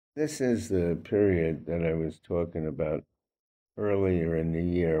This is the period that I was talking about earlier in the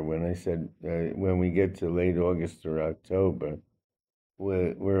year when I said when we get to late August or October,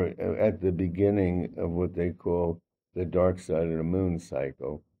 we're at the beginning of what they call the dark side of the moon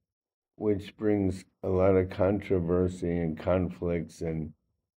cycle, which brings a lot of controversy and conflicts and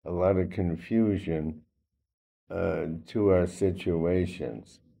a lot of confusion to our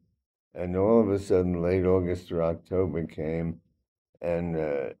situations. And all of a sudden, late August or October came, and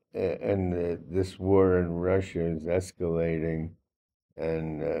this war in Russia is escalating,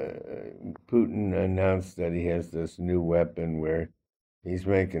 and Putin announced that he has this new weapon where he's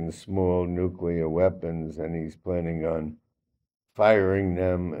making small nuclear weapons, and he's planning on firing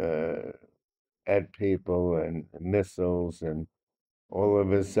them at people and missiles, and all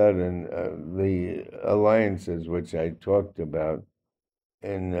of a sudden, the alliances which I talked about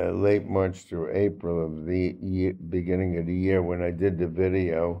in late March through April of the beginning of the year when I did the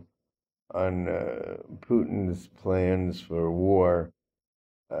video on Putin's plans for war.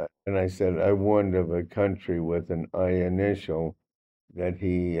 And I said, I warned of a country with an I initial that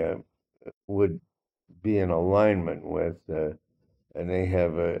he would be in alignment with, and they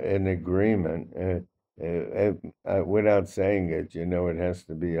have an agreement. Without saying it, it has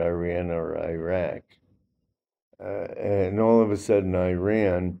to be Iran or Iraq. And all of a sudden,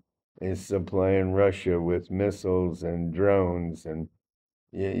 Iran is supplying Russia with missiles and drones, and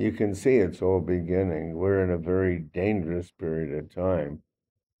you can see it's all beginning. We're in a very dangerous period of time.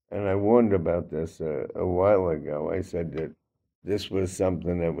 And I warned about this a while ago. I said that this was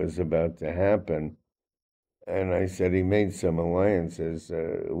something that was about to happen. And I said he made some alliances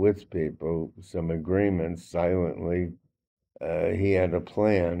with people, some agreements silently. He had a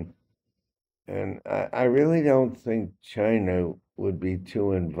plan. And I really don't think China would be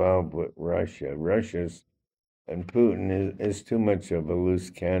too involved with Russia. Russia's and Putin is too much of a loose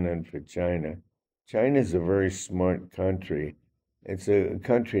cannon for China. China's a very smart country. It's a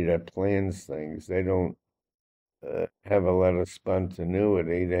country that plans things. They don't have a lot of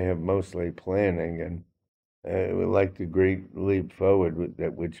spontaneity. They have mostly planning, and like the Great Leap Forward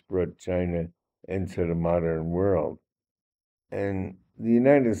which brought China into the modern world. And the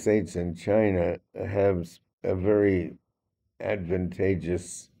United States and China have a very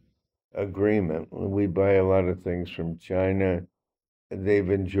advantageous agreement. We buy a lot of things from China. They've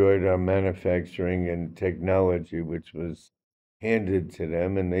enjoyed our manufacturing and technology, which was handed to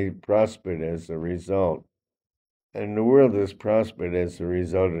them, and they prospered as a result. And the world has prospered as a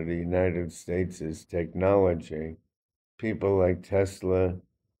result of the United States' technology. People like Tesla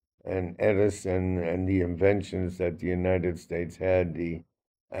and Edison and the inventions that the United States had, the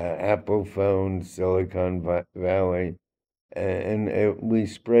Apple phone, Silicon Valley, and we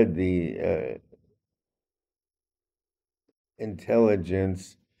spread the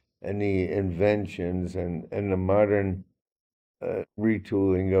intelligence and the inventions and the modern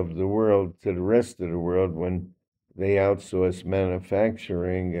retooling of the world to the rest of the world when they outsourced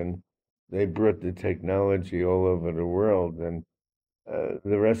manufacturing and they brought the technology all over the world. And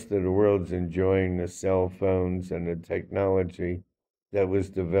the rest of the world's enjoying the cell phones and the technology that was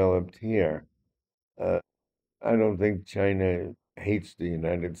developed here. Uh, I don't think China hates the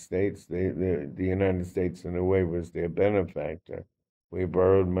United States. The United States, in a way, was their benefactor. We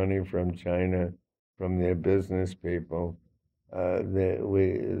borrowed money from China, from their business people.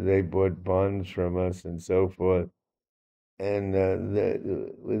 They bought bonds from us and so forth, and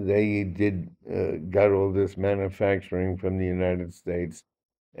they did got all this manufacturing from the United States,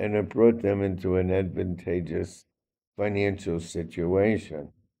 and it brought them into an advantageous financial situation.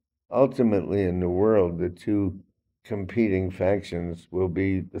 Ultimately, in the world, the two competing factions will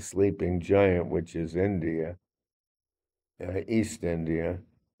be the sleeping giant, which is India, East India,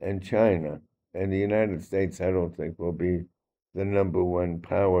 and China. And the United States, I don't think, will be the number one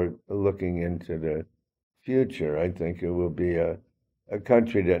power looking into the future. I think it will be a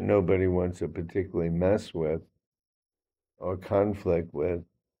country that nobody wants to particularly mess with or conflict with,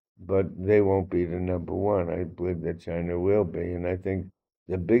 but they won't be the number one. I believe that China will be. And I think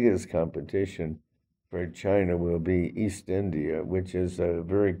the biggest competition for China will be East India, which is a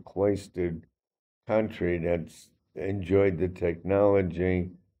very cloistered country that's enjoyed the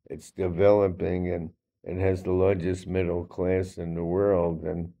technology, it's developing, and has the largest middle class in the world.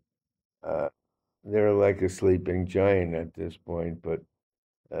 And uh, they're like a sleeping giant at this point. But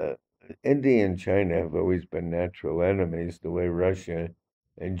uh, India and China have always been natural enemies, the way Russia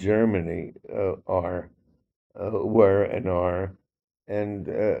and Germany were and are. And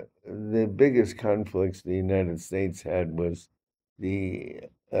the biggest conflicts the United States had was the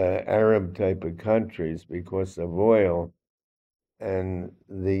Arab type of countries because of oil, and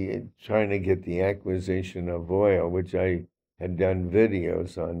the trying to get the acquisition of oil, which I had done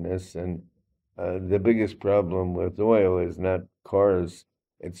videos on this. And the biggest problem with oil is not cars,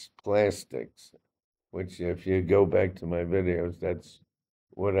 it's plastics, which if you go back to my videos, that's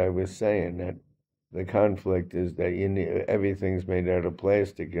what I was saying, that the conflict is that everything's made out of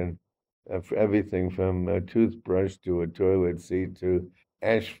plastic, and everything from a toothbrush to a toilet seat to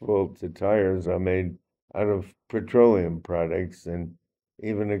asphalt to tires are made out of petroleum products, and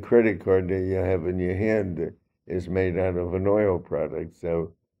even a credit card that you have in your hand is made out of an oil product.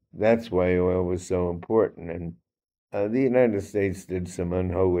 So that's why oil was so important. And the United States did some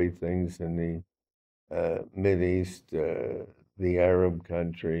unholy things in the East, the Arab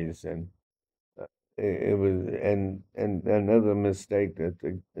countries, and it was and another mistake that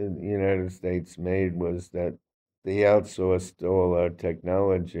the United States made was that they outsourced all our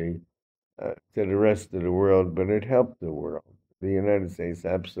technology to the rest of the world, but it helped the world. The United States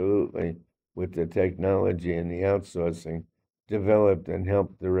absolutely, with the technology and the outsourcing, developed and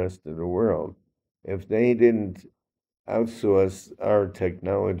helped the rest of the world. If they didn't outsource our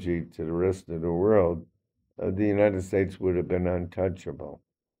technology to the rest of the world, the United States would have been untouchable.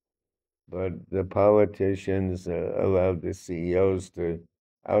 But the politicians allowed the CEOs to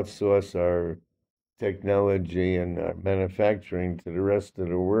outsource our technology and our manufacturing to the rest of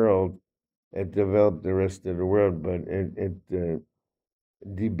the world. It developed the rest of the world, but it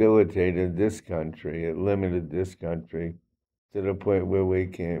debilitated this country. It limited this country to the point where we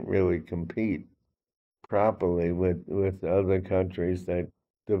can't really compete properly with other countries that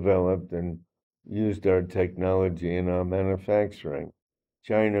developed and used our technology in our manufacturing.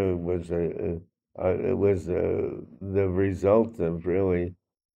 China was the result of really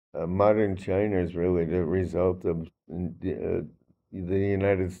modern China is really the result of the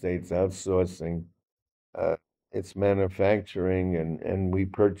United States outsourcing uh, its manufacturing, and we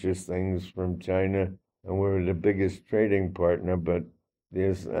purchase things from China, and we're the biggest trading partner, but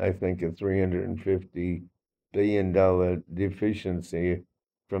there's, I think, a $350 billion deficiency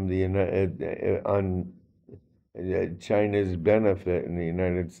from the United on China's benefit and the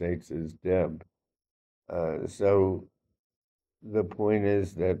United States' debt. So the point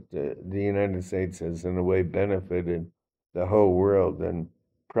is that the United States has, in a way, benefited the whole world, and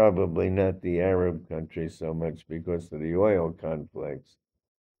probably not the Arab countries so much because of the oil conflicts.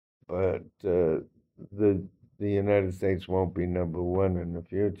 But the United States won't be number one in the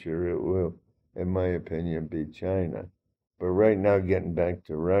future. It will, in my opinion, be China. But right now, getting back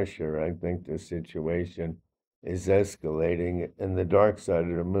to Russia, I think the situation is escalating, and the dark side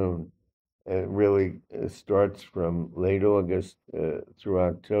of the moon really starts from late August through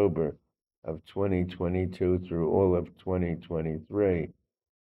October of 2022 through all of 2023.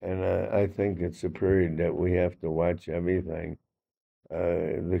 And I think it's a period that we have to watch everything.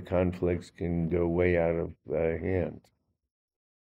 The conflicts can go way out of hand.